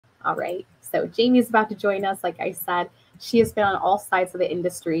All right, so Jamie's about to join us. Like I said, she has been on all sides of the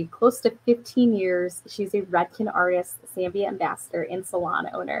industry, close to 15 years. She's a Redken artist, Zambia ambassador, and salon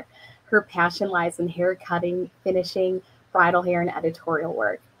owner. Her passion lies in hair cutting, finishing, bridal hair, and editorial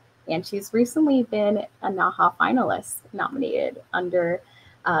work. And she's recently been a NAHA finalist nominated under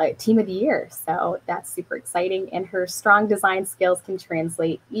Team of the Year. So that's super exciting. And her strong design skills can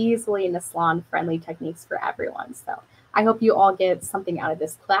translate easily into salon friendly techniques for everyone. So I hope you all get something out of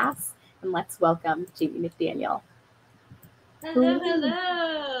this class. And let's welcome Jamie McDaniel. Hello,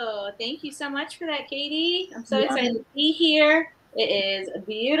 hello. Thank you so much for that, Katie. I'm so Yeah. excited to be here. It is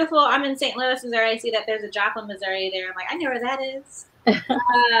beautiful. I'm in St. Louis, Missouri. I see that there's a Joplin, Missouri there. I'm like, I know where that is.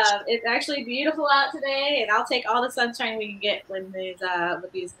 It's actually beautiful out today, and I'll take all the sunshine we can get when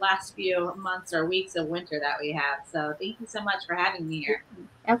with these last few months or weeks of winter that we have. So thank you so much for having me here.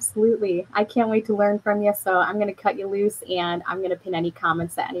 Absolutely. I can't wait to learn from you. So I'm going to cut you loose and I'm going to pin any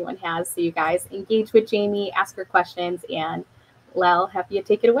comments that anyone has. So you guys engage with Jamie, ask her questions, and I'll have you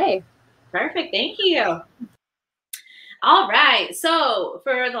take it away. Perfect. Thank you. All right. So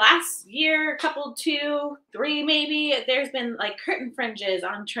for the last year, couple, 2, 3, maybe, there's been like curtain fringes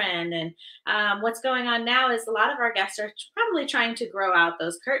on trend. And what's going on now is a lot of our guests are probably trying to grow out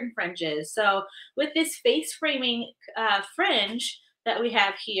those curtain fringes. So with this face framing fringe that we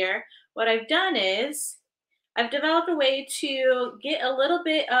have here, what I've done is I've developed a way to get a little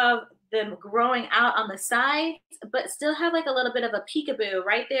bit of them growing out on the sides, but still have like a little bit of a peekaboo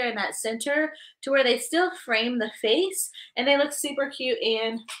right there in that center to where they still frame the face and they look super cute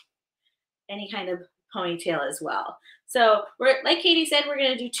in any kind of ponytail as well. So we're, like Katie said, we're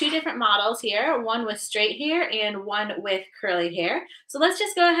going to do 2 different models here, one with straight hair and one with curly hair. So let's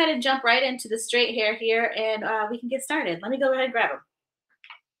just go ahead and jump right into the straight hair here and we can get started. Let me go ahead and grab them.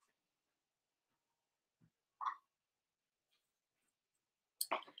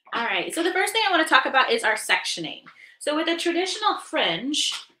 All right, so the first thing I want to talk about is our sectioning. So with a traditional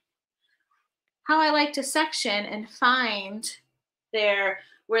fringe, how I like to section and find where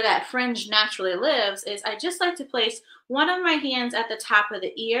that fringe naturally lives is I just like to place one of my hands at the top of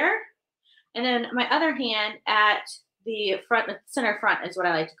the ear and then my other hand at the front, center front is what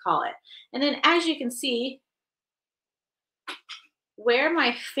I like to call it. And then as you can see, where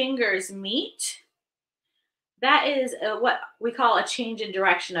my fingers meet, that is what we call a change in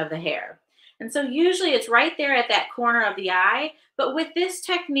direction of the hair. And so usually it's right there at that corner of the eye. But with this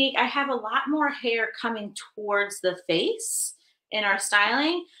technique, I have a lot more hair coming towards the face in our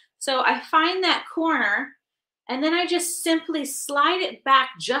styling. So I find that corner and then I just simply slide it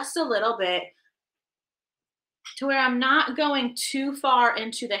back just a little bit to where I'm not going too far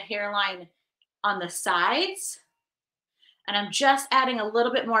into the hairline on the sides. And I'm just adding a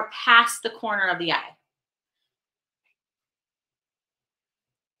little bit more past the corner of the eye.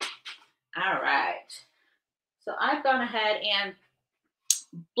 All right. So I've gone ahead and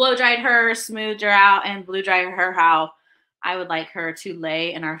blow dried her, smoothed her out, and blew dried her how I would like her to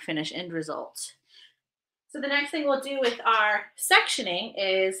lay in our finished end result. So the next thing we'll do with our sectioning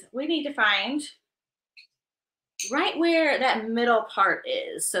is we need to find right where that middle part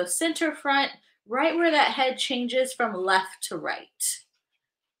is. So center front, right where that head changes from left to right.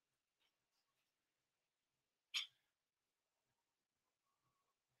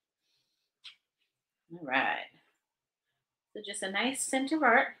 All right. So just a nice center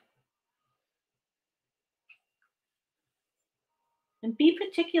arc. And be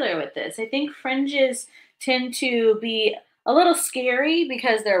particular with this. I think fringes tend to be a little scary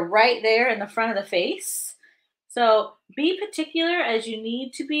because they're right there in the front of the face. So be particular as you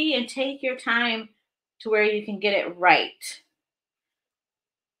need to be and take your time to where you can get it right.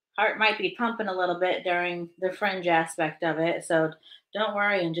 Heart might be pumping a little bit during the fringe aspect of it, so don't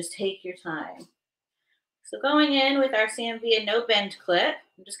worry and just take your time. So going in with our Zambia no bend clip,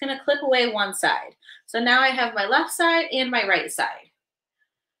 I'm just going to clip away one side. So now I have my left side and my right side.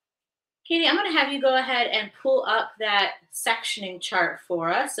 Katie, I'm going to have you go ahead and pull up that sectioning chart for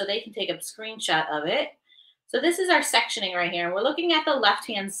us so they can take a screenshot of it. So this is our sectioning right here. We're looking at the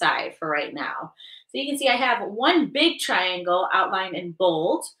left-hand side for right now. So you can see I have one big triangle outlined in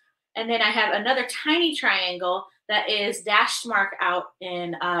bold, and then I have another tiny triangle that is dashed mark out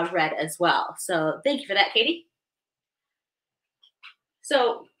in red as well. So thank you for that, Katie.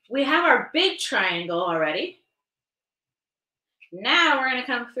 So we have our big triangle already. Now we're going to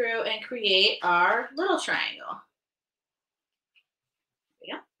come through and create our little triangle. There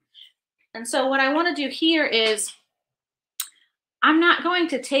we go. And so what I want to do here is I'm not going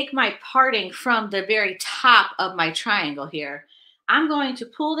to take my parting from the very top of my triangle here. I'm going to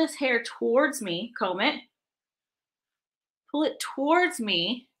pull this hair towards me, comb it, pull it towards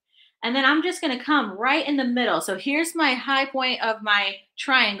me, And then I'm just going to come right in the middle. So here's my high point of my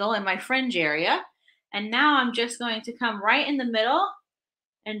triangle in my fringe area. And now I'm just going to come right in the middle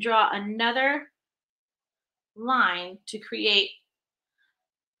and draw another line to create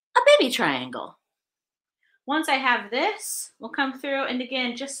a baby triangle. Once I have this, we'll come through and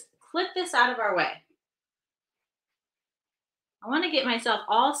again, just clip this out of our way. I want to get myself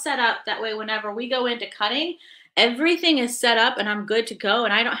all set up. That way, whenever we go into cutting, everything is set up and I'm good to go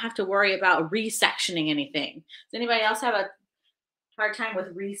and I don't have to worry about resectioning anything. Does anybody else have a hard time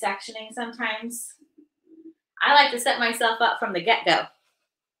with resectioning sometimes? I like to set myself up from the get-go.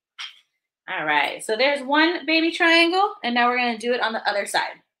 All right, so there's one baby triangle and now we're going to do it on the other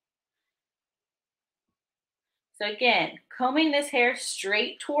side. So again, combing this hair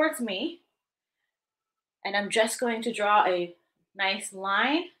straight towards me, and I'm just going to draw a nice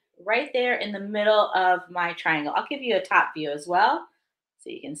line right there in the middle of my triangle. I'll give you a top view as well so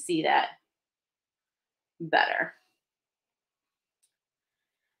you can see that better.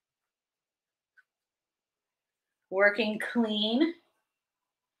 Working clean.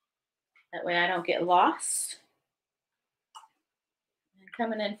 That way I don't get lost. And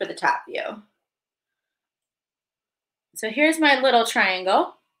coming in for the top view. So here's my little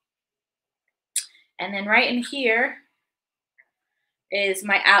triangle. And then right in here is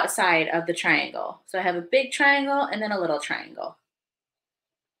my outside of the triangle. So I have a big triangle and then a little triangle.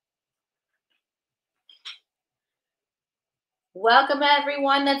 Welcome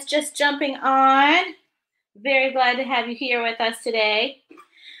everyone that's just jumping on. Very glad to have you here with us today.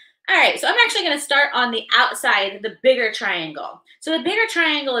 All right, so I'm actually going to start on the outside, the bigger triangle. So the bigger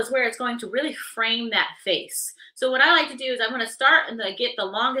triangle is where it's going to really frame that face. So what I like to do is I'm going to start and get the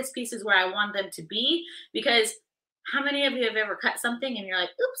longest pieces where I want them to be, because how many of you have ever cut something and you're like,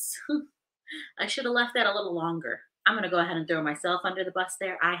 oops, I should have left that a little longer. I'm going to go ahead and throw myself under the bus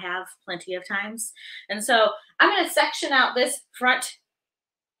there. I have plenty of times. And so I'm going to section out this front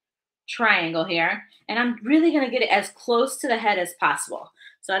triangle here, and I'm really going to get it as close to the head as possible.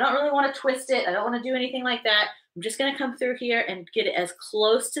 So I don't really want to twist it. I don't want to do anything like that. I'm just going to come through here and get it as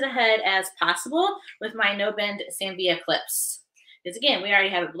close to the head as possible with my no bend Sanvia clips. Because again, we already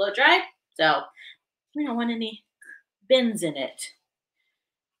have it blow dry, so we don't want any bends in it.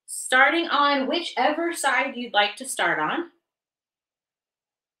 Starting on whichever side you'd like to start on,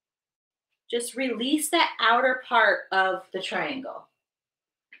 just release that outer part of the triangle.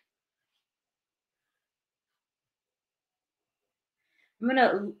 I'm going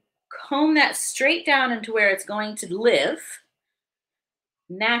to comb that straight down into where it's going to live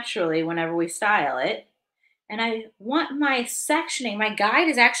naturally whenever we style it. And I want my sectioning, my guide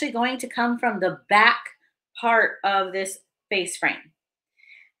is actually going to come from the back part of this face frame.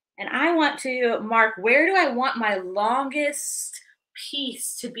 And I want to mark, where do I want my longest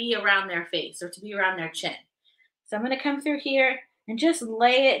piece to be around their face or to be around their chin. So I'm going to come through here and just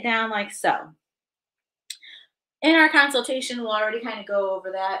lay it down like so. In our consultation, we'll already kind of go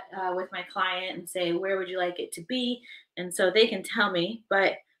over that with my client and say, where would you like it to be? And so they can tell me,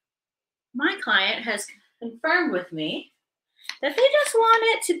 but my client has confirmed with me that they just want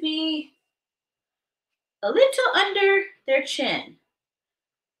it to be a little under their chin.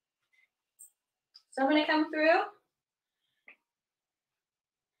 So I'm going to come through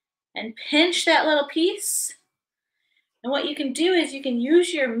and pinch that little piece. And what you can do is you can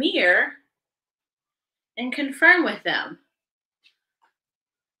use your mirror and confirm with them.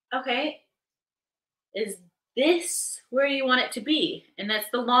 Okay, is this where you want it to be? And that's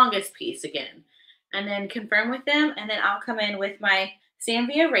the longest piece again. And then confirm with them, and then I'll come in with my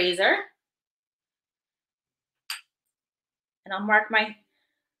Sanvia razor and I'll mark my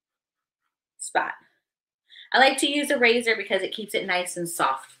spot. I like to use a razor because it keeps it nice and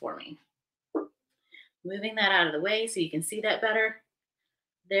soft for me. Moving that out of the way so you can see that better.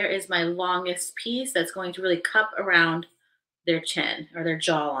 There is my longest piece that's going to really cup around their chin or their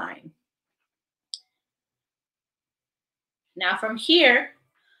jawline. Now from here,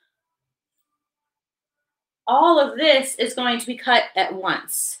 all of this is going to be cut at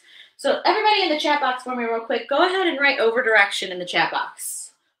once. So everybody in the chat box for me real quick, go ahead and write over direction in the chat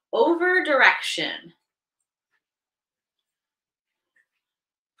box. Over direction.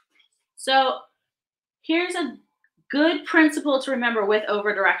 So here's a good principle to remember with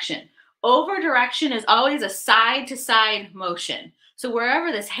over direction. Over direction is always a side to side motion. So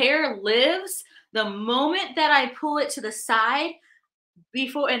wherever this hair lives, the moment that I pull it to the side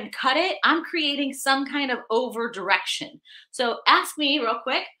before and cut it, I'm creating some kind of over direction. So ask me real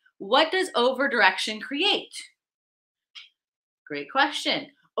quick, what does over direction create? Great question.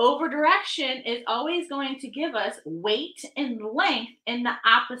 Over direction is always going to give us weight and length in the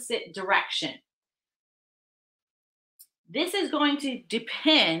opposite direction. This is going to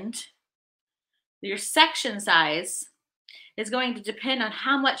depend, your section size is going to depend on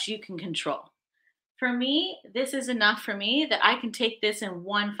how much you can control. For me, this is enough for me that I can take this in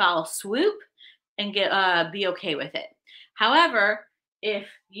one foul swoop and be okay with it. However, if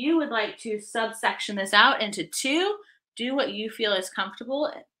you would like to subsection this out into two, do what you feel is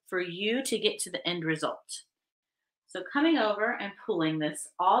comfortable for you to get to the end result. So coming over and pulling this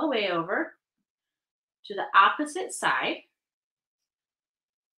all the way over to the opposite side.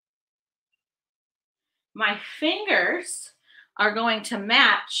 My fingers are going to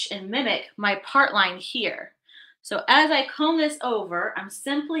match and mimic my part line here. So as I comb this over, I'm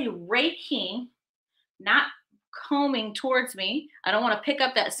simply raking, not combing towards me. I don't want to pick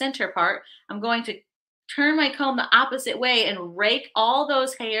up that center part. I'm going to turn my comb the opposite way and rake all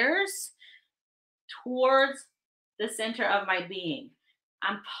those hairs towards the center of my being.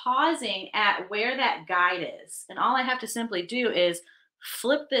 I'm pausing at where that guide is. And all I have to simply do is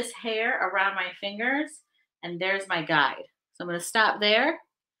flip this hair around my fingers, and there's my guide. So I'm going to stop there.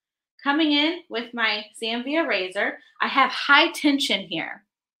 Coming in with my Zambia razor, I have high tension here.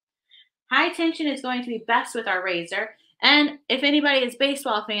 High tension is going to be best with our razor. And if anybody is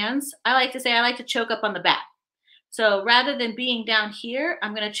baseball fans, I like to say I like to choke up on the bat. So rather than being down here,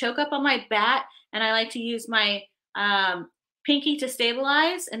 I'm going to choke up on my bat, and I like to use my pinky to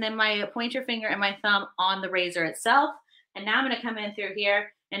stabilize, and then my pointer finger and my thumb on the razor itself. And now I'm going to come in through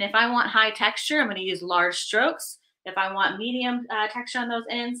here. And if I want high texture, I'm going to use large strokes. If I want medium texture on those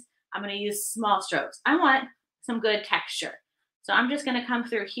ends, I'm going to use small strokes. I want some good texture. So I'm just going to come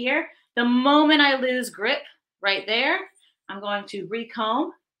through here. The moment I lose grip right there, I'm going to recomb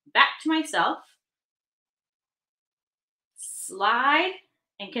back to myself, slide,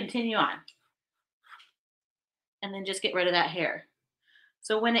 and continue on. And then just get rid of that hair.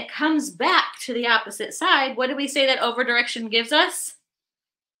 So when it comes back to the opposite side, what do we say that over direction gives us?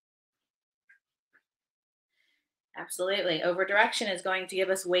 Absolutely. Over direction is going to give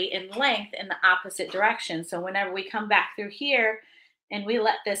us weight and length in the opposite direction. So whenever we come back through here and we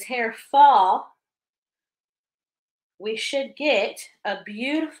let this hair fall, we should get a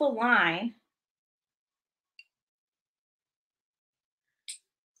beautiful line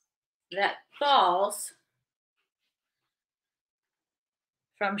that falls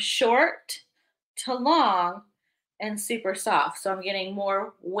from short to long and super soft. So I'm getting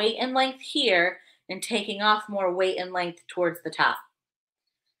more weight and length here and taking off more weight and length towards the top.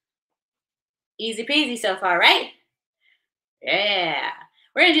 Easy peasy so far, right? Yeah.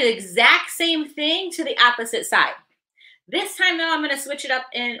 We're going to do the exact same thing to the opposite side. This time, though, I'm going to switch it up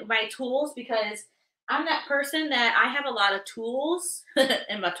in my tools because I'm that person that I have a lot of tools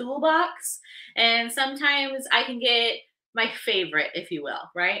in my toolbox. And sometimes I can get my favorite, if you will,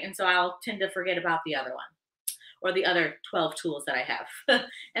 right? And so I'll tend to forget about the other one or the other 12 tools that I have.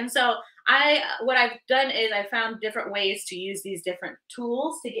 And so what I've done is I found different ways to use these different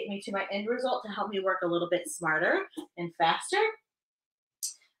tools to get me to my end result to help me work a little bit smarter and faster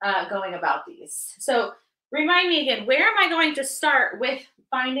going about these. So remind me again, where am I going to start with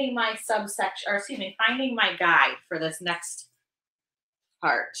finding my finding my guide for this next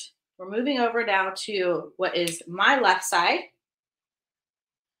part? We're moving over now to what is my left side.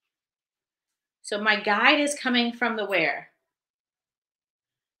 So my guide is coming from the where?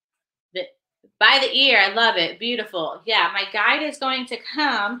 By the ear. I love it. Beautiful. Yeah, my guide is going to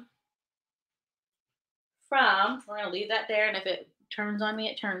come from, we're going to leave that there, and if it turns on me,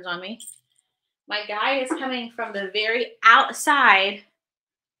 it turns on me. My guide is coming from the very outside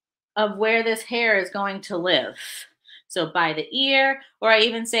of where this hair is going to live. So by the ear, or I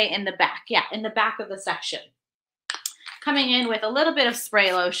even say in the back. Yeah, in the back of the section. Coming in with a little bit of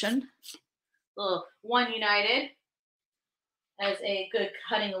spray lotion, a little One United as a good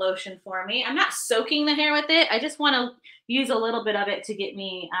cutting lotion for me. I'm not soaking the hair with it. I just want to use a little bit of it to get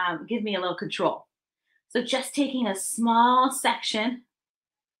me, give me a little control. So just taking a small section,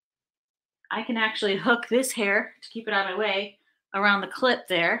 I can actually hook this hair to keep it out of my way around the clip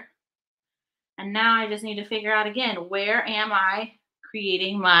there. And now I just need to figure out again, where am I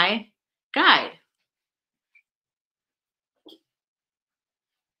creating my guide?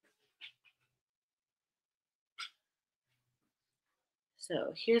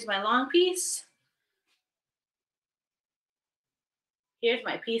 So here's my long piece. Here's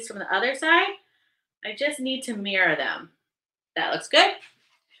my piece from the other side. I just need to mirror them. That looks good.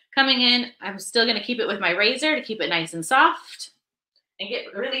 Coming in, I'm still going to keep it with my razor to keep it nice and soft and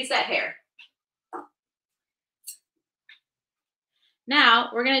release that hair. Now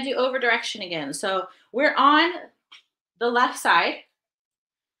we're going to do over direction again. So we're on the left side.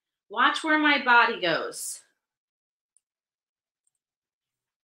 Watch where my body goes.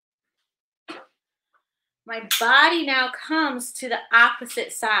 My body now comes to the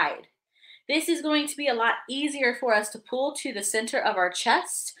opposite side. This is going to be a lot easier for us to pull to the center of our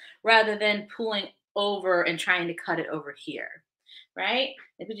chest rather than pulling over and trying to cut it over here, right?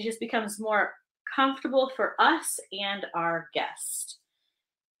 It just becomes more comfortable for us and our guest.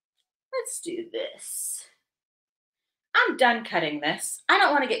 Let's do this. I'm done cutting this. I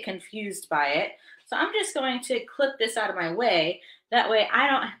don't want to get confused by it. So I'm just going to clip this out of my way. That way I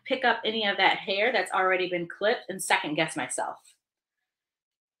don't pick up any of that hair that's already been clipped and second guess myself.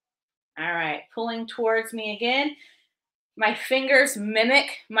 All right, pulling towards me again. My fingers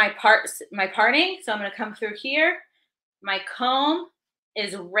mimic my parting. So I'm going to come through here. My comb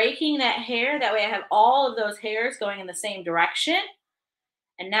is raking that hair. That way I have all of those hairs going in the same direction.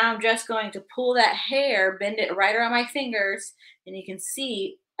 And now I'm just going to pull that hair, bend it right around my fingers, and you can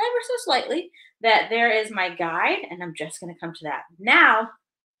see ever so slightly that there is my guide, and I'm just going to come to that. Now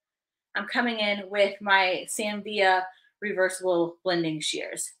I'm coming in with my Sambia reversible blending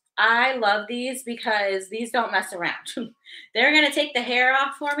shears. I love these because these don't mess around. They're going to take the hair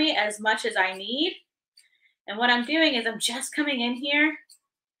off for me as much as I need. And what I'm doing is I'm just coming in here,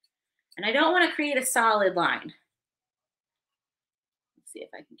 and I don't want to create a solid line. See if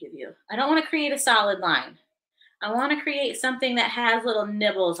I can give you, I don't want to create a solid line. I want to create something that has little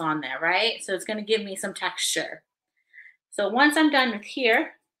nibbles on there, right? So it's going to give me some texture. So once I'm done with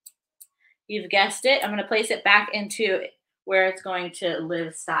here, you've guessed it, I'm going to place it back into where it's going to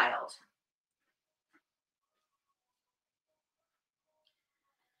live styled.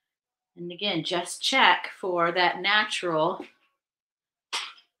 And again, just check for that natural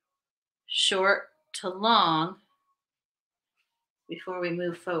short to long before we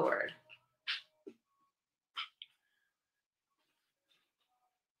move forward.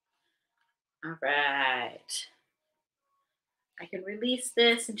 All right. I can release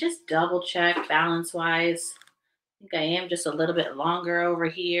this and just double check balance wise. I think I am just a little bit longer over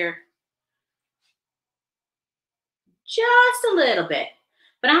here. Just a little bit.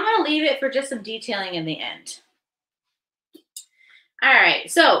 But I'm going to leave it for just some detailing in the end. All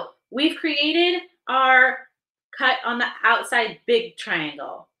right. So we've created our cut on the outside big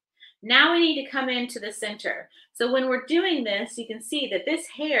triangle. Now we need to come into the center. So when we're doing this, you can see that this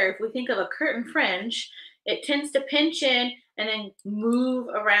hair, if we think of a curtain fringe, it tends to pinch in and then move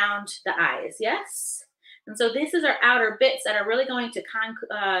around the eyes, yes? And so this is our outer bits that are really going to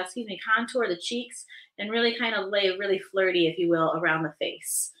contour the cheeks and really kind of lay really flirty, if you will, around the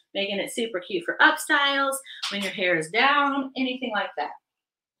face, making it super cute for up styles, when your hair is down, anything like that.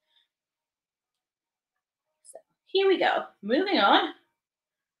 So here we go, moving on.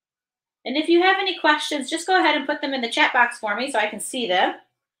 And if you have any questions, just go ahead and put them in the chat box for me so I can see them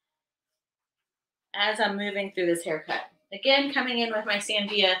as I'm moving through this haircut. Again, coming in with my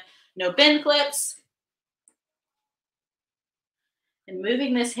Sambia no bend clips and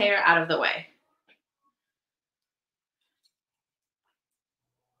moving this hair out of the way.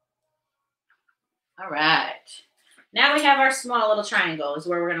 All right. Now we have our small little triangle is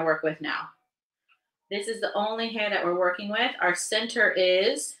where we're going to work with now. This is the only hair that we're working with. Our center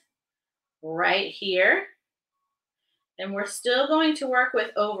is right here. And we're still going to work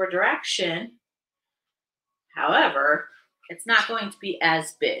with over direction. However, it's not going to be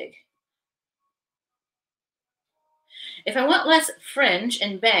as big. If I want less fringe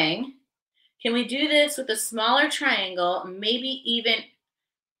and bang, can we do this with a smaller triangle, maybe even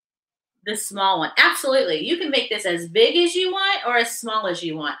the small one? Absolutely. You can make this as big as you want or as small as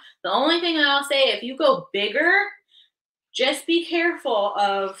you want. The only thing I'll say, if you go bigger, just be careful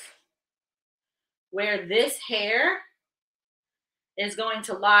of where this hair is going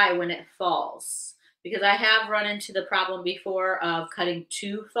to lie when it falls. Because I have run into the problem before of cutting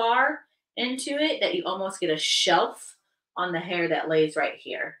too far into it that you almost get a shelf on the hair that lays right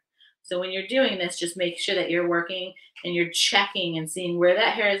here. So when you're doing this, just make sure that you're working and you're checking and seeing where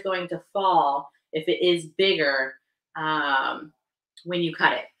that hair is going to fall if it is bigger when you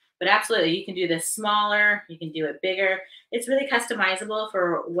cut it. But absolutely, you can do this smaller, you can do it bigger. It's really customizable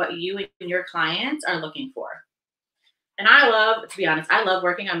for what you and your clients are looking for. And I love, to be honest, I love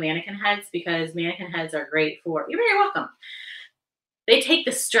working on mannequin heads because mannequin heads are great for, you're very welcome. They take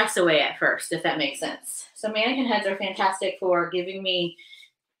the stress away at first, if that makes sense. So mannequin heads are fantastic for giving me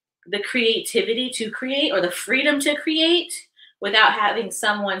the creativity to create or the freedom to create without having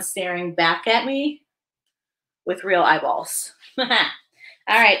someone staring back at me with real eyeballs.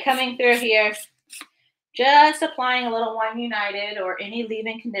 All right, coming through here. Just applying a little One United or any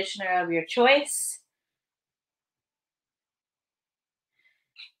leave-in conditioner of your choice.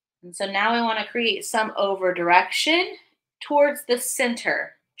 And so now we want to create some over direction towards the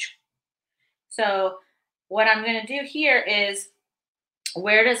center. So what I'm going to do here is,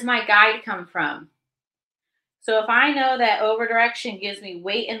 where does my guide come from? So if I know that over direction gives me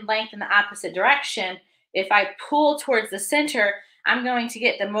weight and length in the opposite direction, if I pull towards the center, I'm going to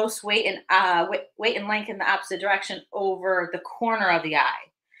get the most weight and length in the opposite direction over the corner of the eye.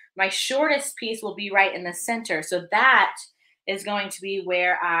 My shortest piece will be right in the center. So that is going to be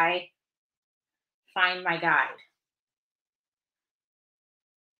where I find my guide.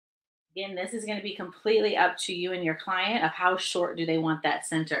 Again, this is going to be completely up to you and your client of how short do they want that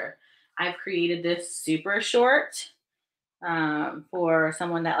center. I've created this super short for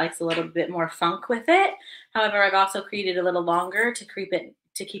someone that likes a little bit more funk with it. However, I've also created a little longer to keep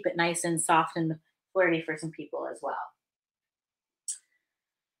it nice and soft and flirty for some people as well.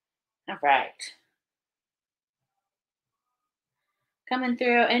 All right. Coming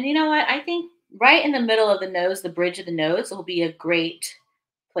through. And you know what? I think right in the middle of the nose, the bridge of the nose, will be a great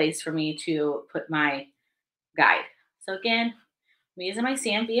place for me to put my guide. So again, I'm using my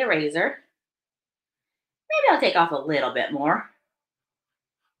CMV eraser. Maybe I'll take off a little bit more.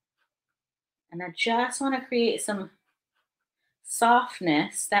 And I just want to create some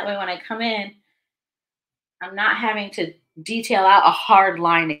softness. That way when I come in, I'm not having to detail out a hard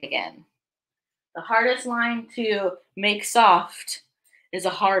line again. The hardest line to make soft is a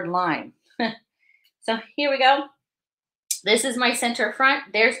hard line. So here we go. This is my center front.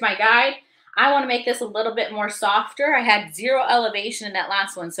 There's my guide. I want to make this a little bit more softer. I had 0 elevation in that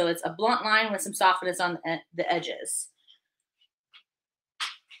last one, so it's a blunt line with some softness on the edges.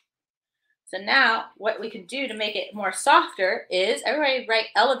 So now what we can do to make it more softer is, everybody write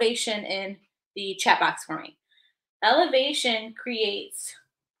elevation in the chat box for me. Elevation creates,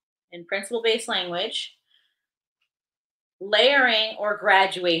 in principle-based language, layering or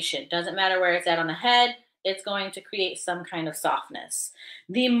graduation. Doesn't matter where it's at on the head, it's going to create some kind of softness.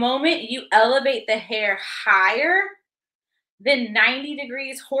 The moment you elevate the hair higher than 90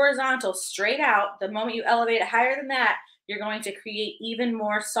 degrees horizontal straight out, the moment you elevate it higher than that, you're going to create even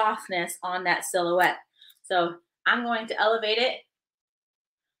more softness on that silhouette. So I'm going to elevate it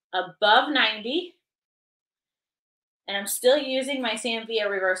above 90. And I'm still using my Sanvia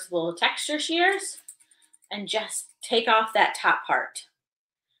reversible texture shears and just take off that top part.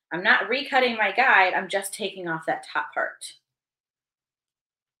 I'm not recutting my guide, I'm just taking off that top part.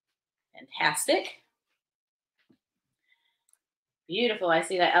 Fantastic. Beautiful, I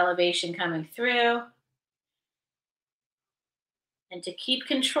see that elevation coming through. And to keep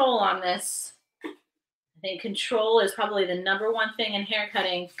control on this, I think control is probably the #1 thing in hair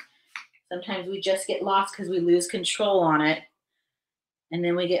cutting. Sometimes we just get lost because we lose control on it. And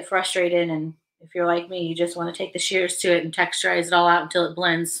then we get frustrated, and if you're like me, you just want to take the shears to it and texturize it all out until it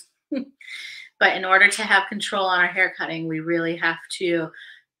blends. But in order to have control on our hair cutting, we really have to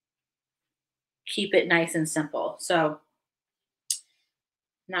keep it nice and simple. So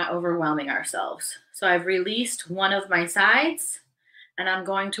not overwhelming ourselves. So I've released one of my sides, and I'm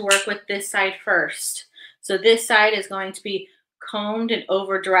going to work with this side first. So this side is going to be combed and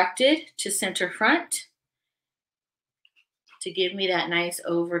over directed to center front to give me that nice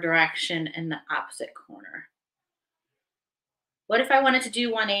over direction in the opposite corner. What if I wanted to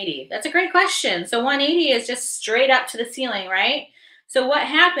do 180? That's a great question. So 180 is just straight up to the ceiling, right? So what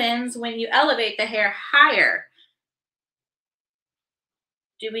happens when you elevate the hair higher?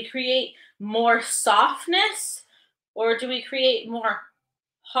 Do we create more softness, or do we create more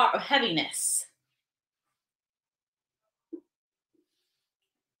heaviness?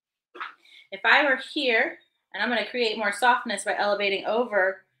 If I were here, and I'm going to create more softness by elevating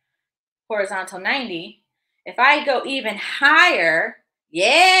over horizontal 90, if I go even higher,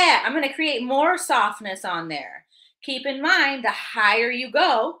 yeah, I'm going to create more softness on there. Keep in mind, the higher you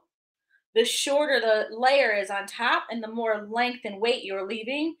go, the shorter the layer is on top and the more length and weight you're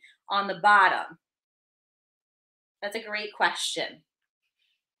leaving on the bottom. That's a great question.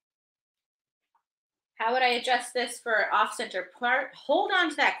 How would I adjust this for off-center part? Hold on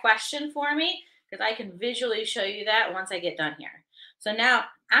to that question for me, because I can visually show you that once I get done here. So now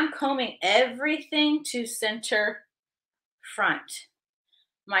I'm combing everything to center front.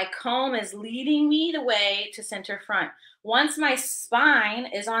 My comb is leading me the way to center front. Once my spine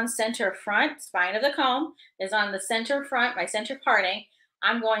is on center front, spine of the comb is on the center front, my center parting,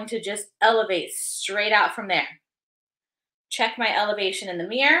 I'm going to just elevate straight out from there. Check my elevation in the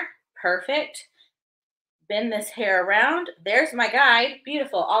mirror. Perfect. Bend this hair around. There's my guide.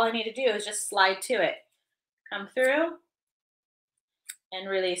 Beautiful. All I need to do is just slide to it. come through and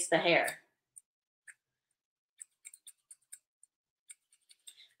release the hair.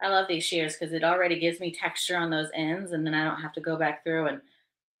 I love these shears because it already gives me texture on those ends, and then I don't have to go back through and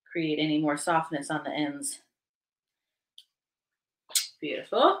create any more softness on the ends.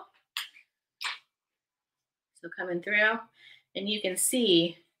 Beautiful. So coming through, and you can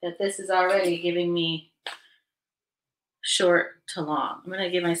see that this is already giving me short to long. I'm going to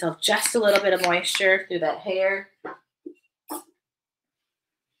give myself just a little bit of moisture through that hair so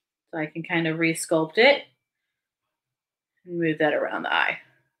I can kind of re-sculpt it and move that around the eye.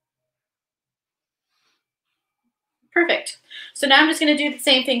 Perfect. So now I'm just going to do the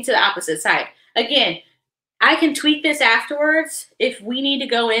same thing to the opposite side. Again, I can tweak this afterwards. If we need to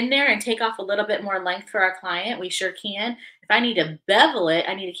go in there and take off a little bit more length for our client, we sure can. If I need to bevel it,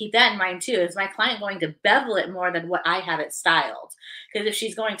 I need to keep that in mind too. Is my client going to bevel it more than what I have it styled? Because if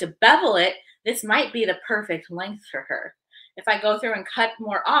she's going to bevel it, this might be the perfect length for her. If I go through and cut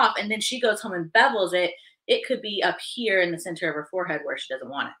more off and then she goes home and bevels it, it could be up here in the center of her forehead where she doesn't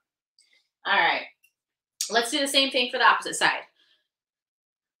want it. All right. Let's do the same thing for the opposite side.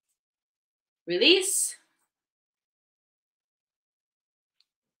 Release.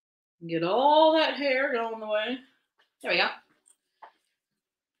 Get all that hair going the way. There we go.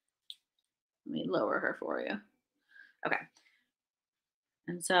 Let me lower her for you. Okay.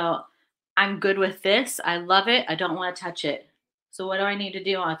 And so I'm good with this. I love it. I don't want to touch it. So what do I need to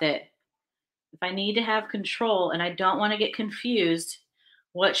do with it? If I need to have control and I don't want to get confused,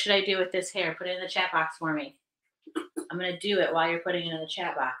 what should I do with this hair? Put it in the chat box for me. I'm going to do it while you're putting it in the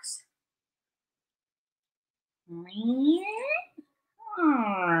chat box.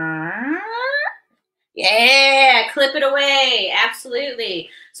 Yeah, clip it away. Absolutely.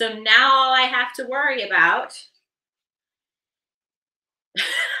 So now all I have to worry about,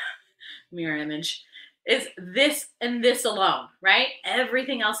 mirror image, is this and this alone, right?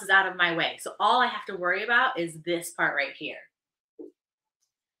 Everything else is out of my way. So all I have to worry about is this part right here.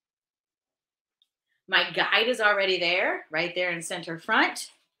 My guide is already there, right there in center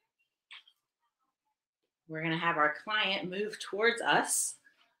front. We're going to have our client move towards us.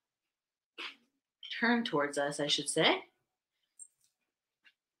 Turn towards us, I should say.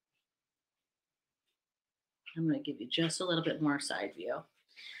 I'm going to give you just a little bit more side view.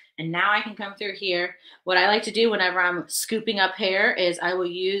 And now I can come through here. What I like to do whenever I'm scooping up hair is I will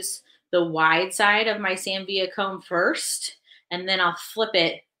use the wide side of my Sanvia comb first, and then I'll flip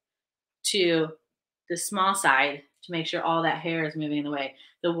it to the small side to make sure all that hair is moving in the way.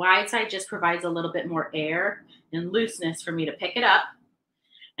 The wide side just provides a little bit more air and looseness for me to pick it up.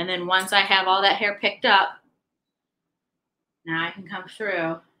 And then once I have all that hair picked up, now I can come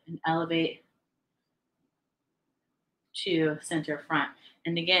through and elevate to center front.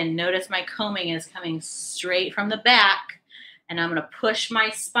 And again, notice my combing is coming straight from the back, and I'm going to push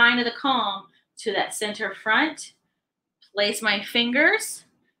my spine of the comb to that center front, place my fingers,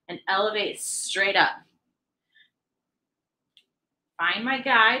 and elevate straight up. Find my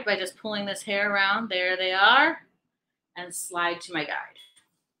guide by just pulling this hair around. There they are. And slide to my guide.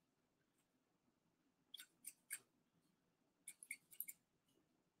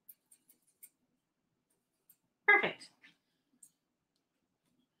 Perfect.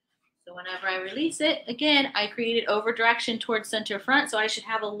 So whenever I release it, again, I created over direction towards center front, so I should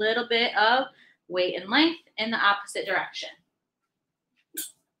have a little bit of weight and length in the opposite direction.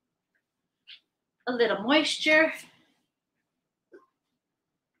 A little moisture.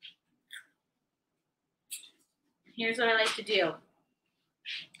 Here's what I like to do.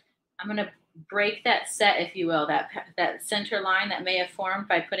 I'm going to break that set, if you will, that center line that may have formed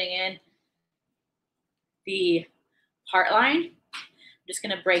by putting in the part line. I'm just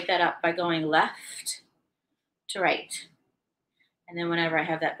going to break that up by going left to right. And then whenever I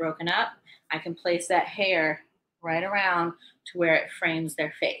have that broken up, I can place that hair right around to where it frames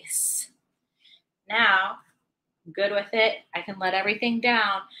their face. Now, I'm good with it. I can let everything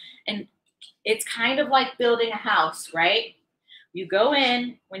down. And it's kind of like building a house, right? You go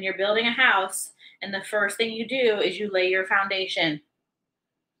in when you're building a house, and the first thing you do is you lay your foundation.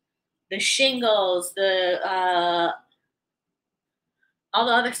 The shingles, all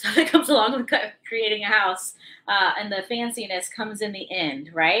the other stuff that comes along with creating a house, and the fanciness comes in the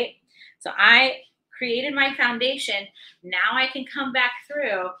end, right? So I created my foundation. Now I can come back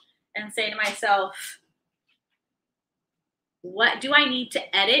through and say to myself, what do I need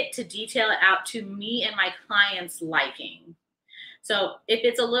to edit to detail it out to me and my client's liking? So if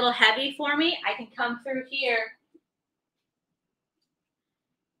it's a little heavy for me, I can come through here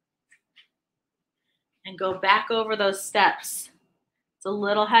and go back over those steps. It's a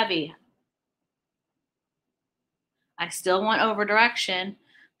little heavy. I still want over direction.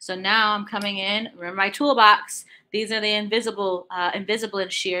 So now I'm coming in, remember my toolbox. These are the invisible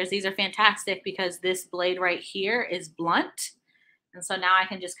shears. These are fantastic because this blade right here is blunt. And so now I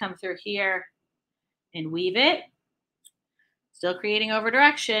can just come through here and weave it, still creating over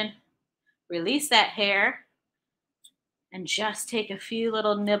direction, release that hair, and just take a few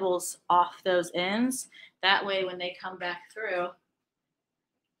little nibbles off those ends. That way when they come back through,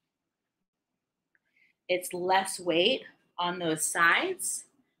 it's less weight on those sides.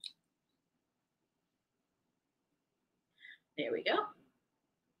 There we go.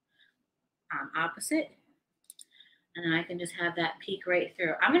 Opposite. And then I can just have that peek right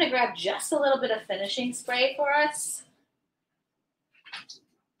through. I'm going to grab just a little bit of finishing spray for us.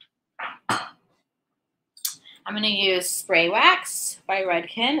 I'm going to use Spray Wax by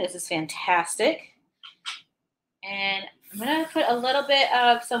Redken. This is fantastic. And I'm going to put a little bit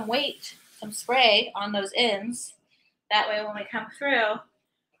of some weight, some spray on those ends. That way when we come through,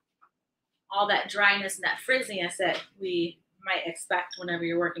 all that dryness and that frizziness that we might expect whenever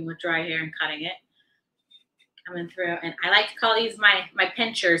you're working with dry hair and cutting it, coming through. And I like to call these my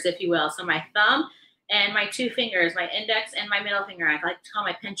pinchers, if you will. So my thumb and my two fingers, my index and my middle finger, I like to call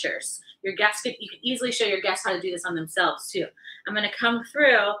my pinchers. You can easily show your guests how to do this on themselves too. I'm going to come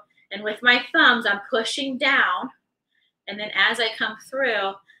through, and with my thumbs, I'm pushing down. And then as I come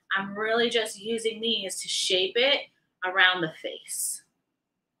through, I'm really just using these to shape it around the face.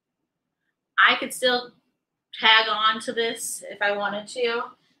 I could still tag on to this if I wanted to.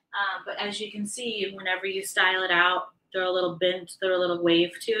 But as you can see, whenever you style it out, throw a little bend, throw a little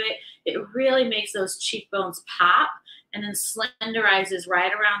wave to it, it really makes those cheekbones pop and then slenderizes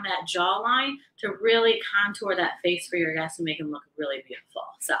right around that jawline to really contour that face for your guests and make them look really beautiful.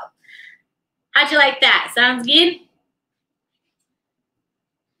 So how'd you like that? Sounds good?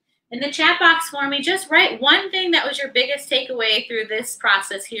 In the chat box for me, just write one thing that was your biggest takeaway through this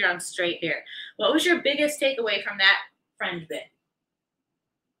process here on straight hair. What was your biggest takeaway from that fringe bit?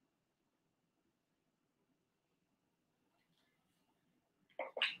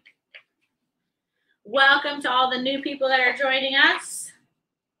 Welcome to all the new people that are joining us.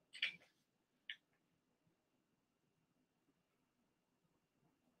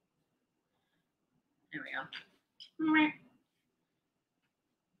 There we go.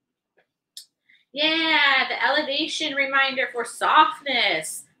 Yeah, the elevation reminder for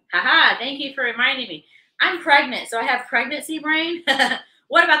softness. Haha, thank you for reminding me. I'm pregnant, so I have pregnancy brain.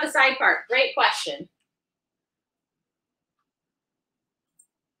 What about the side part? Great question.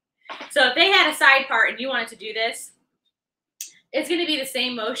 So if they had a side part and you wanted to do this, it's going to be the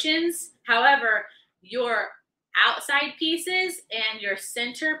same motions. However, your outside pieces and your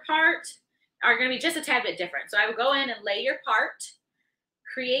center part are going to be just a tad bit different. So I would go in and lay your part,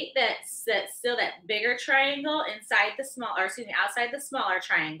 create that bigger triangle inside the small, or excuse me, outside the smaller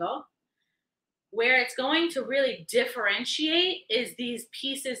triangle. Where it's going to really differentiate is these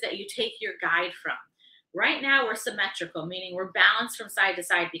pieces that you take your guide from. Right now we're symmetrical, meaning we're balanced from side to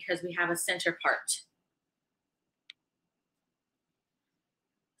side because we have a center part.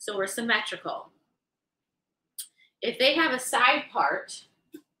 So we're symmetrical. If they have a side part,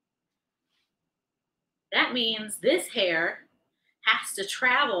 that means this hair has to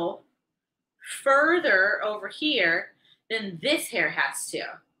travel further over here than this hair has to.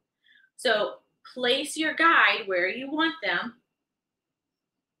 So place your guide where you want them.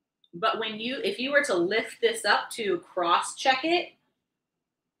 But if you were to lift this up to cross check it,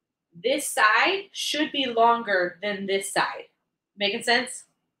 this side should be longer than this side. Making sense?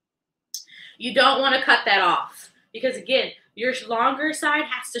 You don't want to cut that off because again, your longer side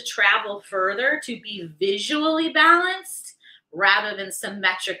has to travel further to be visually balanced rather than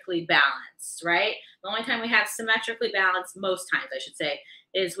symmetrically balanced, right? The only time we have symmetrically balanced, most times I should say,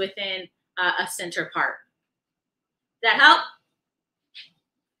 is within a center part. Does that help?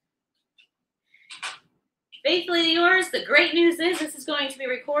 Faithfully yours. The great news is this is going to be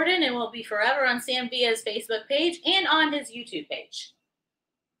recorded and will be forever on Sam Via's Facebook page and on his YouTube page.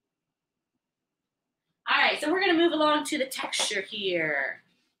 All right, so we're going to move along to the texture here.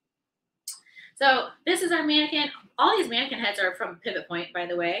 So this is our mannequin. All these mannequin heads are from Pivot Point, by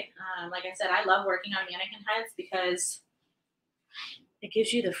the way. Like I said, I love working on mannequin heads because it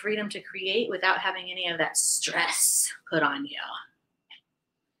gives you the freedom to create without having any of that stress put on you.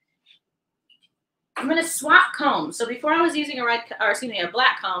 I'm going to swap combs. So before I was using a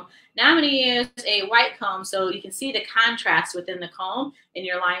black comb, now I'm going to use a white comb so you can see the contrast within the comb and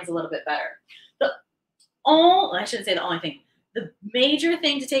your line's a little bit better. I shouldn't say the only thing. The major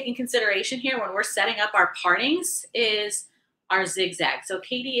thing to take in consideration here when we're setting up our partings is our zigzag. So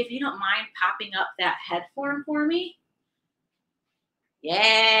Katie, if you don't mind popping up that head form for me.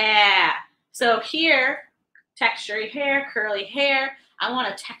 Yeah. So here, textury hair, curly hair. I want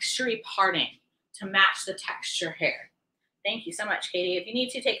a textury parting to match the texture hair. Thank you so much, Katie. If you need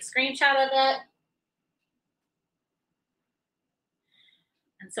to, take a screenshot of it.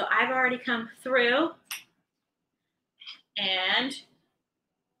 And so I've already come through, and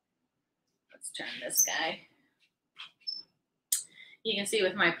let's turn this guy. You can see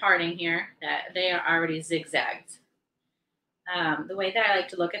with my parting here that they are already zigzagged. The way that I like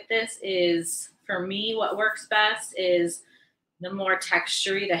to look at this is, for me, what works best is the more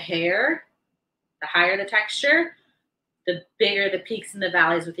textury the hair, the higher the texture, the bigger the peaks and the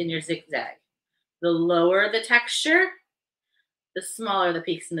valleys within your zigzag. The lower the texture, the smaller the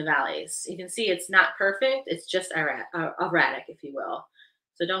peaks and the valleys. You can see it's not perfect. It's just erratic, if you will.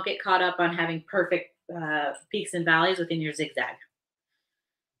 So don't get caught up on having perfect peaks and valleys within your zigzag.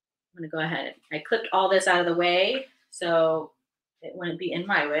 I'm going to go ahead. I clipped all this out of the way so it wouldn't be in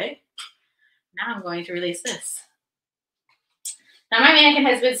my way. Now I'm going to release this. Now my mannequin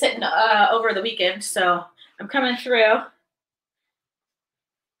has been sitting over the weekend, so I'm coming through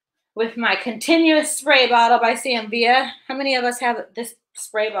with my continuous spray bottle by Sambia. How many of us have this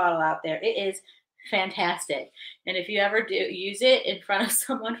spray bottle out there? It is fantastic. And if you ever do use it in front of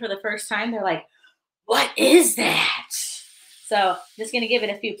someone for the first time, they're like, what is that? So I'm just going to give it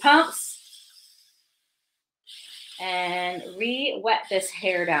a few pumps and re-wet this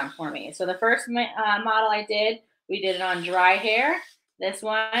hair down for me. So the first model I did, we did it on dry hair. This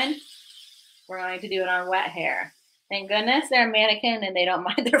one, we're going to do it on wet hair. Thank goodness they're a mannequin and they don't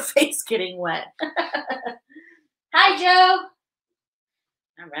mind their face getting wet. Hi, Joe.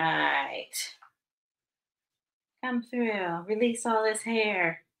 All right. Come through. Release all this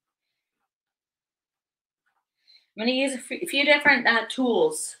hair. I'm going to use a few different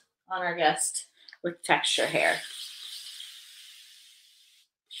tools on our guest with texture hair.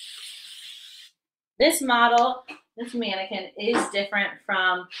 This model, this mannequin is different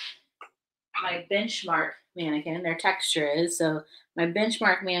from my benchmark mannequin. Their texture is. So my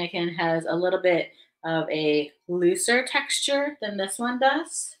benchmark mannequin has a little bit of a looser texture than this one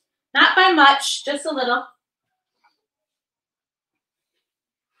does. Not by much, just a little.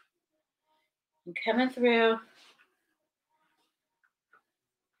 I'm coming through.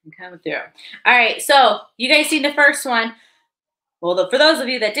 I'm coming through. All right, so you guys seen the first one. Well, for those of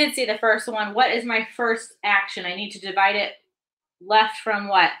you that did see the first one, what is my first action? I need to divide it left from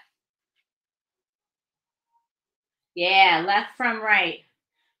what? Yeah, left from right.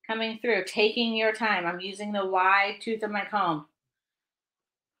 Coming through, taking your time. I'm using the wide tooth of my comb.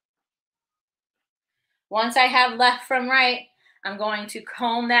 Once I have left from right, I'm going to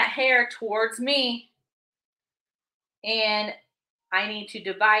comb that hair towards me, and I need to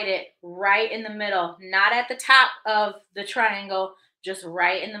divide it right in the middle, not at the top of the triangle, just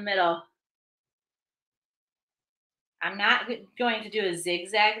right in the middle. I'm not going to do a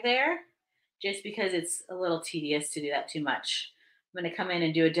zigzag there just because it's a little tedious to do that too much. I'm going to come in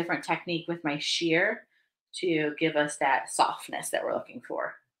and do a different technique with my shear to give us that softness that we're looking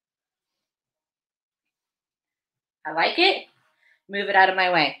for. I like it. Move it out of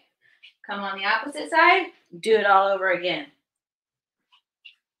my way. Come on the opposite side. Do it all over again.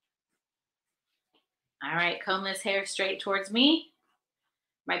 All right, comb this hair straight towards me.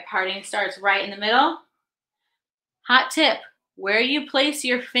 My parting starts right in the middle. Hot tip, where you place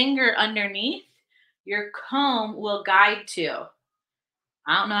your finger underneath, your comb will guide to.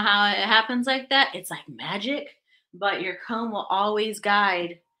 I don't know how it happens like that. It's like magic, but your comb will always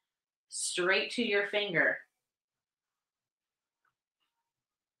guide straight to your finger.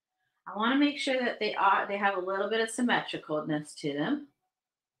 I want to make sure that they have a little bit of symmetricalness to them.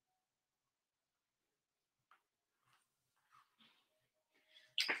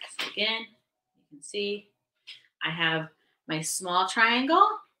 So again, you can see I have my small triangle,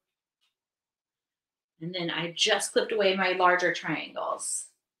 and then I just clipped away my larger triangles.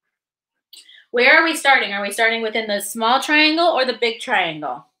 Where are we starting? Are we starting within the small triangle or the big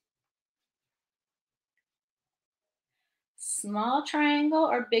triangle? Small triangle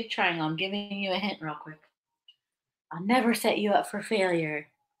or big triangle? I'm giving you a hint real quick. I'll never set you up for failure.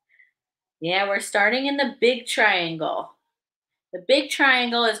 Yeah, we're starting in the big triangle. The big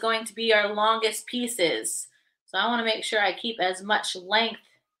triangle is going to be our longest pieces. So I want to make sure I keep as much length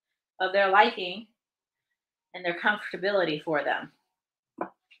of their liking and their comfortability for them.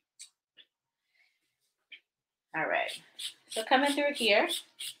 All right, so coming through here,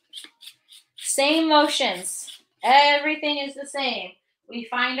 same motions. Everything is the same. We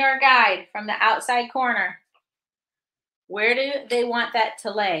find our guide from the outside corner. Where do they want that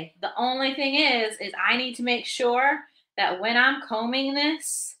to lay? The only thing is I need to make sure that when I'm combing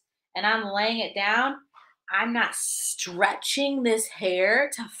this and I'm laying it down, I'm not stretching this hair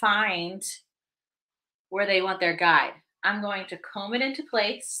to find where they want their guide. I'm going to comb it into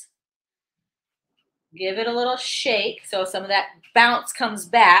place, give it a little shake so some of that bounce comes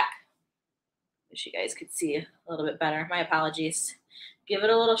back. Wish you guys could see a little bit better. My apologies. Give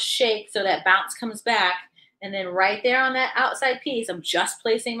it a little shake so that bounce comes back. And then right there on that outside piece, I'm just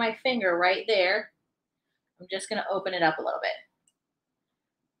placing my finger right there. I'm just going to open it up a little bit.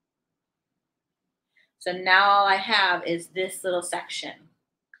 So now all I have is this little section.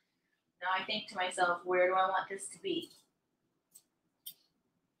 Now I think to myself, where do I want this to be?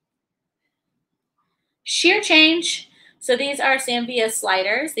 Shear change. So these are Zambia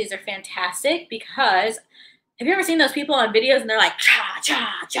sliders. These are fantastic because have you ever seen those people on videos and they're like, cha,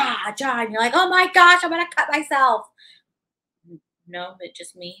 cha, cha, cha, and you're like, oh my gosh, I'm going to cut myself. No, it's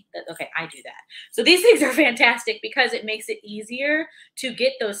just me. Okay, I do that. So these things are fantastic because it makes it easier to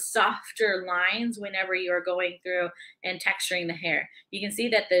get those softer lines whenever you're going through and texturing the hair. You can see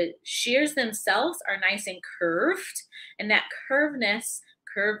that the shears themselves are nice and curved, and that curved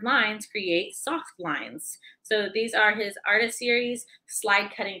lines create soft lines. So these are his Artist Series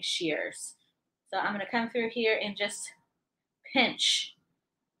slide cutting shears. So I'm going to come through here and just pinch,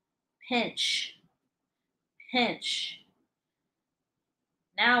 pinch, pinch.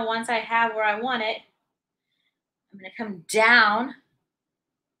 Now, once I have where I want it, I'm going to come down. Let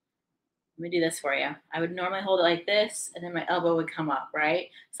me do this for you. I would normally hold it like this, and then my elbow would come up, right?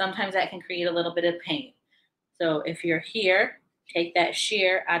 Sometimes that can create a little bit of pain. So if you're here, take that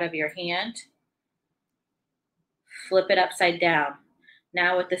shear out of your hand, flip it upside down.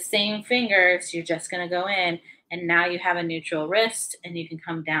 Now with the same fingers, you're just going to go in, and now you have a neutral wrist, and you can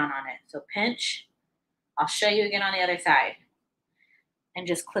come down on it. So pinch. I'll show you again on the other side. And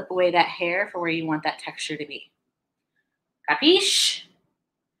just clip away that hair for where you want that texture to be. Capiche?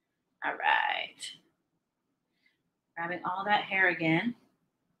 All right. Grabbing all that hair again.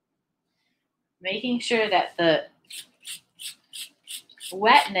 Making sure that the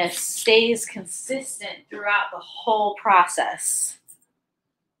wetness stays consistent throughout the whole process.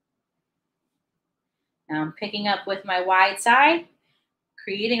 Now I'm picking up with my wide side,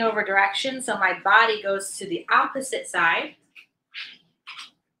 creating over direction so my body goes to the opposite side.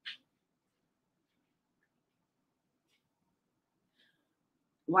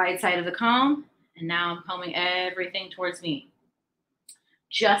 Wide side of the comb, and now I'm combing everything towards me.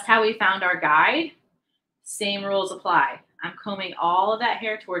 Just how we found our guide, same rules apply. I'm combing all of that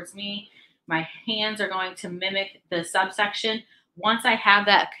hair towards me. My hands are going to mimic the subsection. Once I have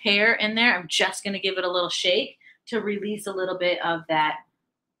that hair in there, I'm just going to give it a little shake to release a little bit of that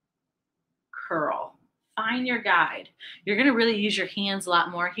curl. Find your guide. You're going to really use your hands a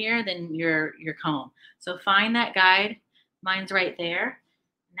lot more here than your comb. So find that guide. Mine's right there.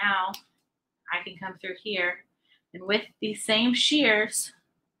 Now I can come through here, and with these same shears,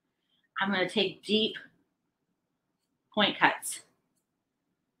 I'm going to take deep point cuts.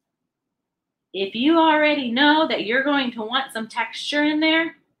 If you already know that you're going to want some texture in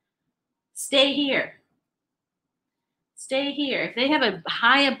there, stay here. Stay here. If they have a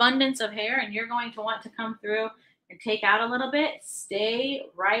high abundance of hair and you're going to want to come through and take out a little bit, stay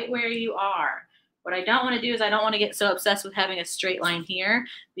right where you are. What I don't want to do is I don't want to get so obsessed with having a straight line here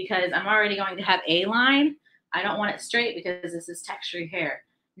because I'm already going to have a line. I don't want it straight because this is textured hair.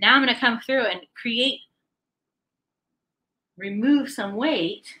 Now I'm going to come through and remove some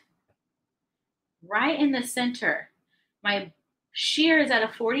weight right in the center. My shear is at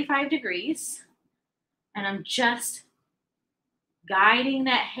a 45 degrees, and I'm just guiding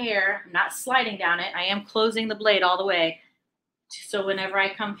that hair, not sliding down it. I am closing the blade all the way. So whenever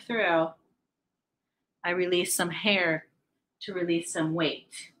I come through, I release some hair to release some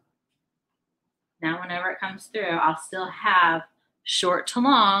weight. Now, whenever it comes through, I'll still have short to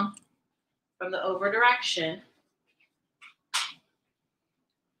long from the over direction.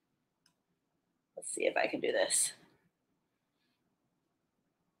 Let's see if I can do this.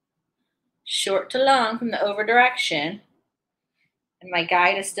 Short to long from the over direction. And my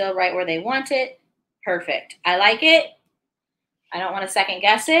guide is still right where they want it. Perfect. I like it. I don't want to second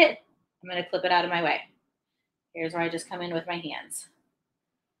guess it. I'm going to clip it out of my way. Here's where I just come in with my hands.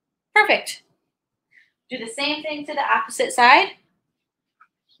 Perfect. Do the same thing to the opposite side.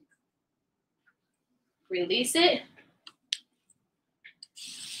 Release it.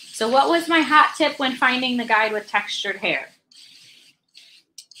 So what was my hot tip when finding the guide with textured hair?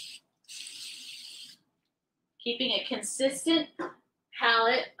 Keeping a consistent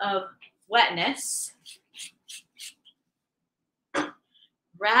palette of wetness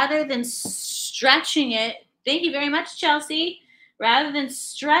rather than stretching it Thank you very much, Chelsea. Rather than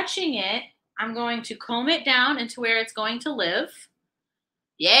stretching it, I'm going to comb it down into where it's going to live.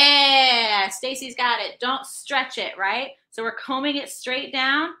 Yeah, Stacy's got it. Don't stretch it, right? So we're combing it straight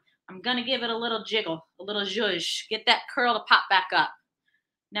down. I'm going to give it a little jiggle, a little zhuzh. Get that curl to pop back up.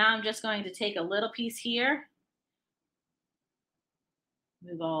 Now I'm just going to take a little piece here.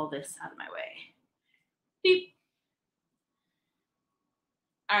 Move all this out of my way. Beep.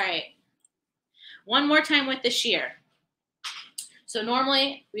 All right. One more time with the shear. So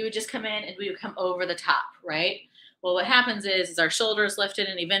normally we would just come in and we would come over the top, right? Well, what happens is our shoulders lifted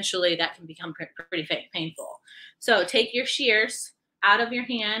and eventually that can become pretty painful. So take your shears out of your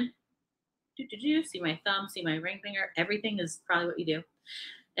hand. See my thumb, see my ring finger. Everything is probably what you do.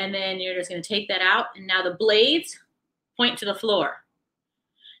 And then you're just going to take that out. And now the blades point to the floor.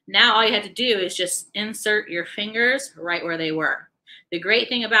 Now all you have to do is just insert your fingers right where they were. The great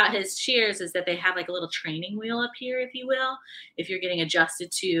thing about his shears is that they have like a little training wheel up here, if you will, if you're getting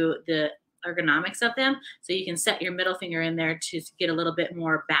adjusted to the ergonomics of them. So you can set your middle finger in there to get a little bit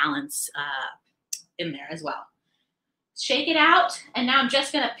more balance in there as well. Shake it out, and now I'm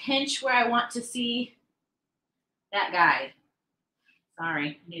just going to pinch where I want to see that guide.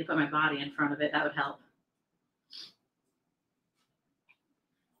 Sorry, I need to put my body in front of it. That would help.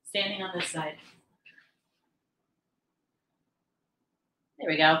 Standing on this side. There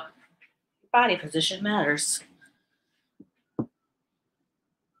we go. Body position matters.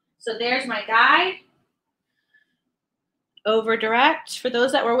 So there's my guide. Over direct. For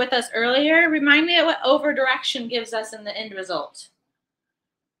those that were with us earlier, remind me of what over direction gives us in the end result.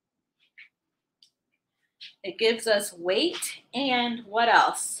 It gives us weight and what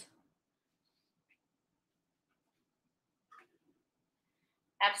else?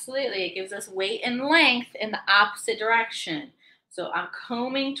 Absolutely, it gives us weight and length in the opposite direction. So I'm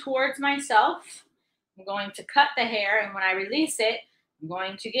combing towards myself. I'm going to cut the hair, and when I release it, I'm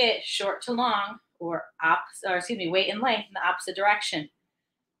going to get short to long, or weight and length in the opposite direction.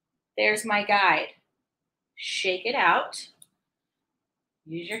 There's my guide. Shake it out.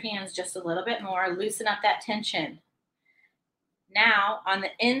 Use your hands just a little bit more. Loosen up that tension. Now, on the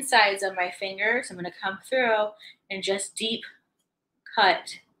insides of my fingers, I'm going to come through and just deep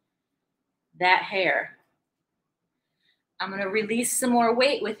cut that hair. I'm going to release some more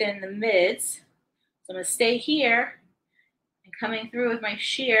weight within the mids. So I'm going to stay here and coming through with my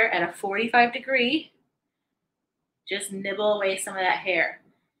shear at a 45 degree. Just nibble away some of that hair.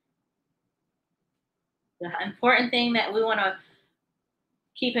 The important thing that we want to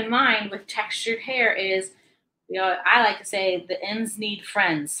keep in mind with textured hair is, I like to say the ends need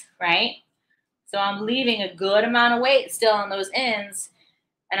friends, right? So I'm leaving a good amount of weight still on those ends,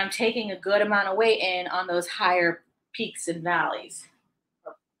 and I'm taking a good amount of weight in on those higher peaks and valleys.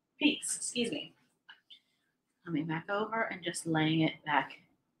 Or peaks, excuse me. Coming back over and just laying it back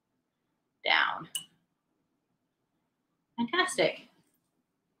down. Fantastic.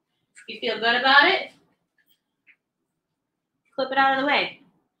 You feel good about it? Clip it out of the way.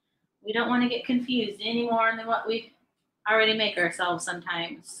 We don't want to get confused any more than what we already make ourselves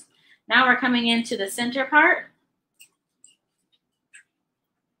sometimes. Now we're coming into the center part.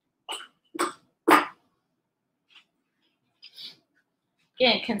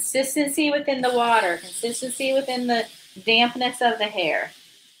 Again, consistency within the water, consistency within the dampness of the hair.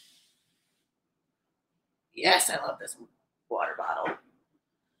 Yes, I love this water bottle.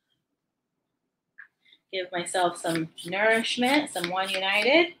 Give myself some nourishment, some One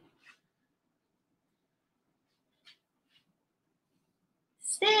United.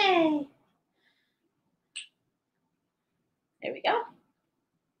 Stay. There we go.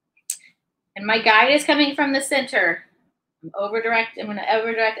 And my guide is coming from the center. I'm going to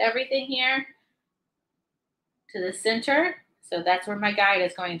over direct everything here to the center. So that's where my guide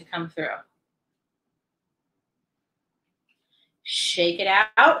is going to come through. Shake it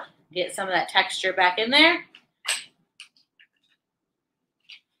out. Get some of that texture back in there.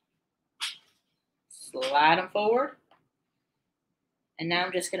 Slide them forward. And now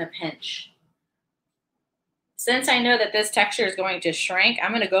I'm just going to pinch. Since I know that this texture is going to shrink,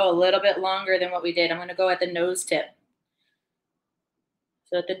 I'm going to go a little bit longer than what we did. I'm going to go at the nose tip.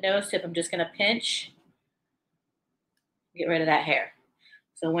 So at the nose tip, I'm just going to pinch. Get rid of that hair.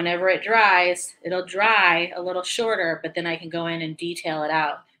 So whenever it dries, it'll dry a little shorter, but then I can go in and detail it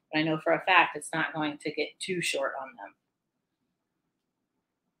out. But I know for a fact it's not going to get too short on them.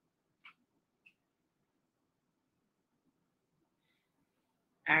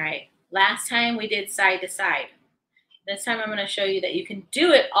 All right, last time we did side to side. This time I'm going to show you that you can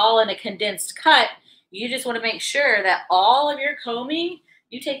do it all in a condensed cut. You just want to make sure that all of your combing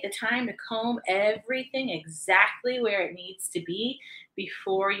You take the time to comb everything exactly where it needs to be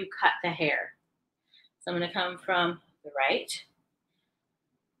before you cut the hair. So I'm going to come from the right,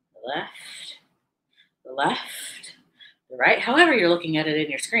 the left, the left, the right, however you're looking at it in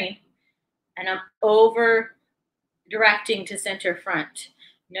your screen. And I'm over directing to center front.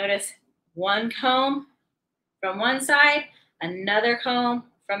 Notice one comb from one side, another comb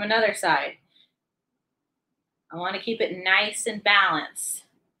from another side. I want to keep it nice and balanced.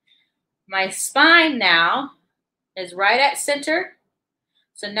 My spine now is right at center.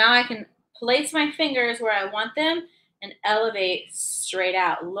 So now I can place my fingers where I want them and elevate straight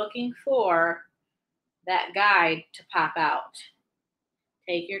out, looking for that guide to pop out.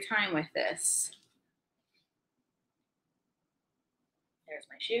 Take your time with this. There's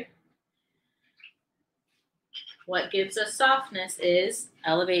my shoe. What gives us softness is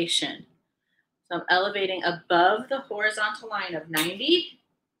elevation. So I'm elevating above the horizontal line of 90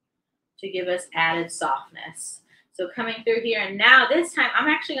 to give us added softness. So coming through here, and now this time I'm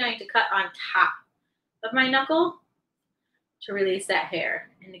actually going to cut on top of my knuckle to release that hair.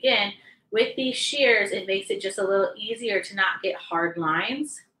 And again, with these shears, it makes it just a little easier to not get hard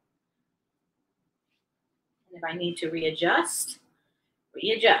lines. And if I need to readjust,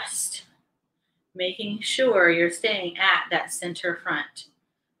 making sure you're staying at that center front.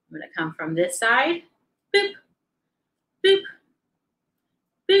 I'm going to come from this side, boop, boop,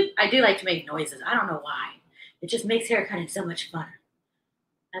 boop. I do like to make noises. I don't know why. It just makes hair cutting so much funner.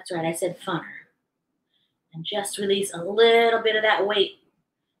 That's right, I said funner. And just release a little bit of that weight.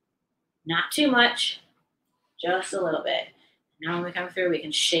 Not too much, just a little bit. Now when we come through, we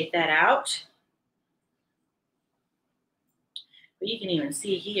can shake that out. But you can even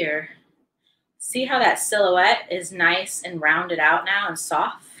see here, see how that silhouette is nice and rounded out now and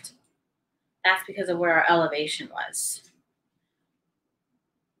soft? That's because of where our elevation was.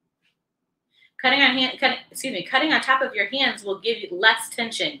 Cutting on top of your hands will give you less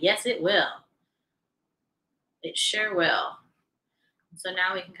tension. Yes, it will. It sure will. So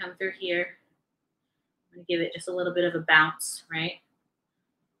now we can come through here. I'm going to give it just a little bit of a bounce, right?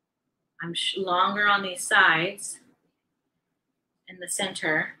 I'm longer on these sides in the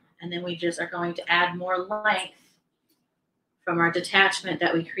center, and then we just are going to add more length from our detachment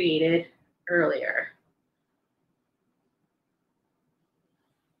that we created earlier.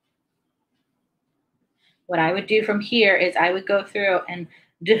 What I would do from here is I would go through and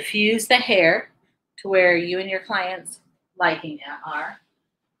diffuse the hair to where you and your clients liking it are.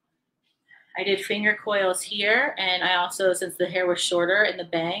 I did finger coils here, and I also, since the hair was shorter in the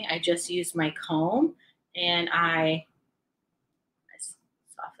bang, I just used my comb and my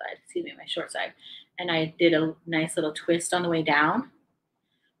short side, and I did a nice little twist on the way down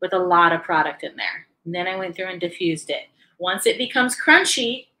with a lot of product in there. And then I went through and diffused it. Once it becomes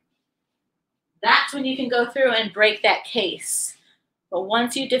crunchy, that's when you can go through and break that case. But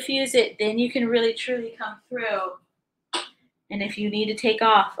once you diffuse it, then you can really truly come through. And if you need to take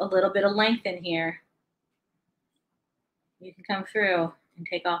off a little bit of length in here, you can come through and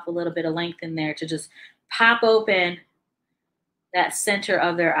take off a little bit of length in there to just pop open that center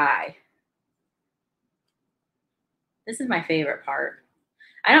of their eye. This is my favorite part.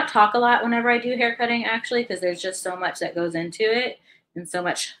 I don't talk a lot whenever I do hair cutting, actually, because there's just so much that goes into it and so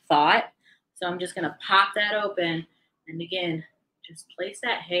much thought. So I'm just going to pop that open and again, just place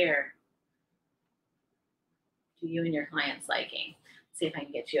that hair to you and your client's liking. See if I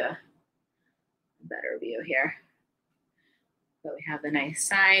can get you a better view here. But we have the nice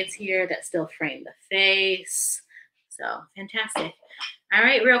sides here that still frame the face. So fantastic. All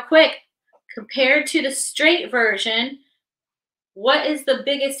right, real quick, compared to the straight version, what is the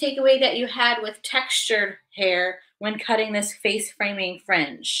biggest takeaway that you had with textured hair when cutting this face framing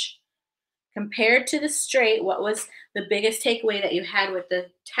fringe? Compared to the straight, what was the biggest takeaway that you had with the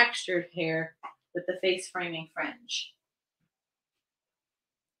textured hair with the face framing fringe?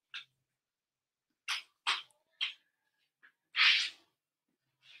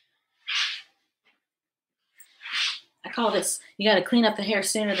 I call this, you got to clean up the hair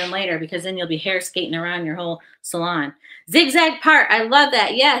sooner than later, because then you'll be hair skating around your whole salon. Zigzag part, I love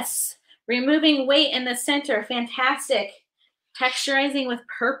that. Yes. Removing weight in the center, fantastic. Texturizing with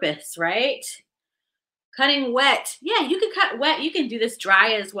purpose, right? Cutting wet. Yeah, you can cut wet. You can do this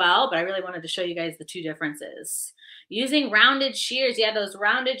dry as well, but I really wanted to show you guys the two differences. Using rounded shears. Yeah, those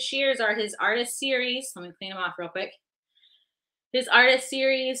rounded shears are his Artist Series. Let me clean them off real quick. His Artist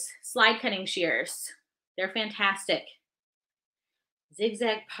Series slide cutting shears. They're fantastic.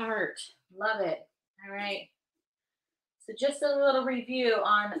 Zigzag part. Love it. All right. So just a little review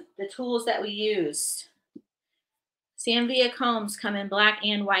on the tools that we used. Sanvia combs come in black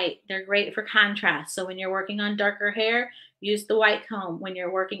and white. They're great for contrast. So when you're working on darker hair, use the white comb. When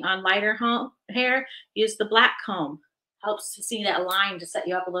you're working on lighter hair, use the black comb. Helps to see that line to set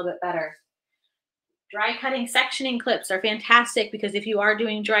you up a little bit better. Dry cutting sectioning clips are fantastic because if you are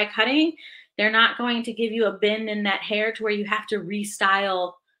doing dry cutting, they're not going to give you a bend in that hair to where you have to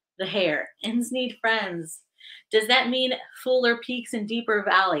restyle the hair. Ends need friends. Does that mean fuller peaks and deeper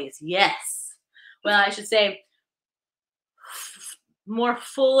valleys? Yes. Well, I should say more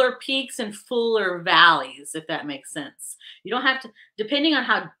fuller peaks and fuller valleys, if that makes sense. You don't have to, depending on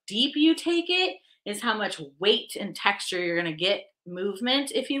how deep you take it, is how much weight and texture you're going to get,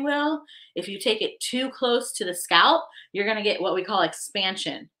 movement, if you will. If you take it too close to the scalp, you're going to get what we call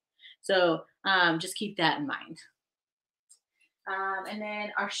expansion. So just keep that in mind. And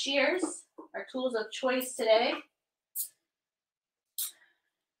then our shears, our tools of choice today.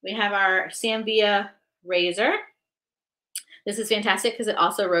 We have our Sanvia razor. This is fantastic because it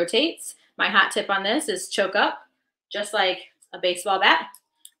also rotates. My hot tip on this is choke up, just like a baseball bat.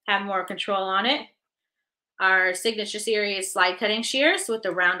 Have more control on it. Our signature series slide cutting shears with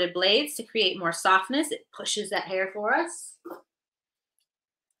the rounded blades to create more softness. It pushes that hair for us.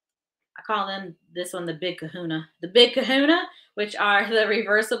 I call them, this one, the Big Kahuna. The Big Kahuna, which are the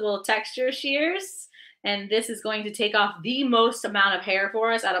reversible texture shears. And this is going to take off the most amount of hair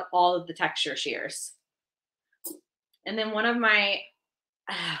for us out of all of the texture shears. And then one of my,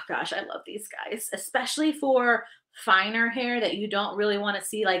 oh gosh, I love these guys, especially for finer hair that you don't really want to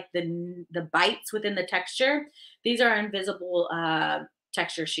see like the bites within the texture. These are invisible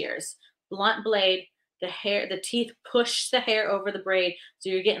texture shears. Blunt blade, the teeth push the hair over the braid. So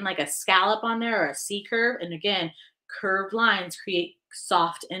you're getting like a scallop on there or a C curve. And again, curved lines create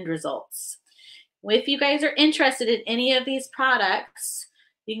soft end results. If you guys are interested in any of these products,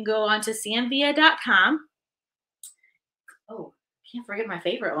 you can go on to sanvia.com. Oh, can't forget my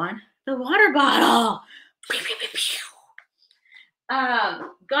favorite one, the water bottle.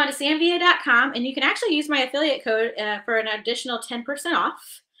 Go on to sanvia.com and you can actually use my affiliate code for an additional 10%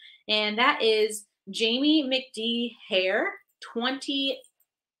 off. And that is Jamie McD Hair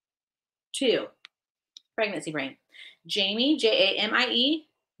 22. Pregnancy brain. Jamie, Jamie,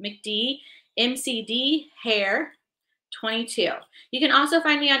 McD, MCD Hair 22. You can also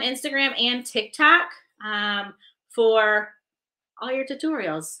find me on Instagram and TikTok for all your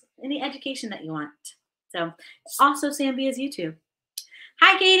tutorials, any education that you want. So also Sanvia's YouTube.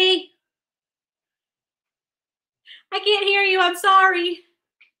 Hi, Katie. I can't hear you. I'm sorry.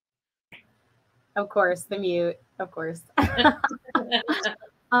 Of course, the mute, of course.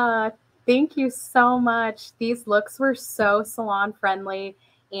 Thank you so much. These looks were so salon friendly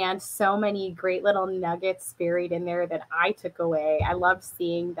and so many great little nuggets buried in there that I took away. I loved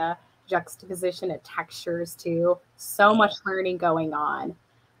seeing the juxtaposition of textures too. So much learning going on.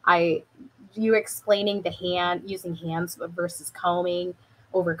 You explaining using hands versus combing,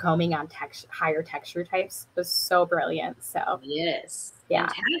 over combing on higher texture types was so brilliant. So yes, yeah,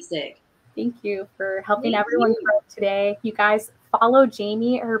 fantastic. Thank you for helping everyone grow today. You guys follow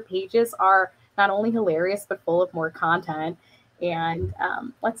Jamie. Her pages are not only hilarious, but full of more content. And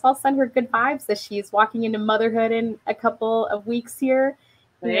let's all send her good vibes as she's walking into motherhood in a couple of weeks here.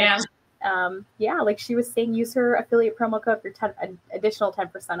 Yeah. And, like she was saying, use her affiliate promo code for additional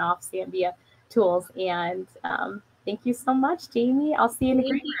 10% off Sanvia tools. And thank you so much, Jamie. I'll see you in the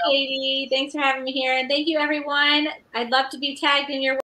green room. Katie. Thanks for having me here. And thank you, everyone. I'd love to be tagged in your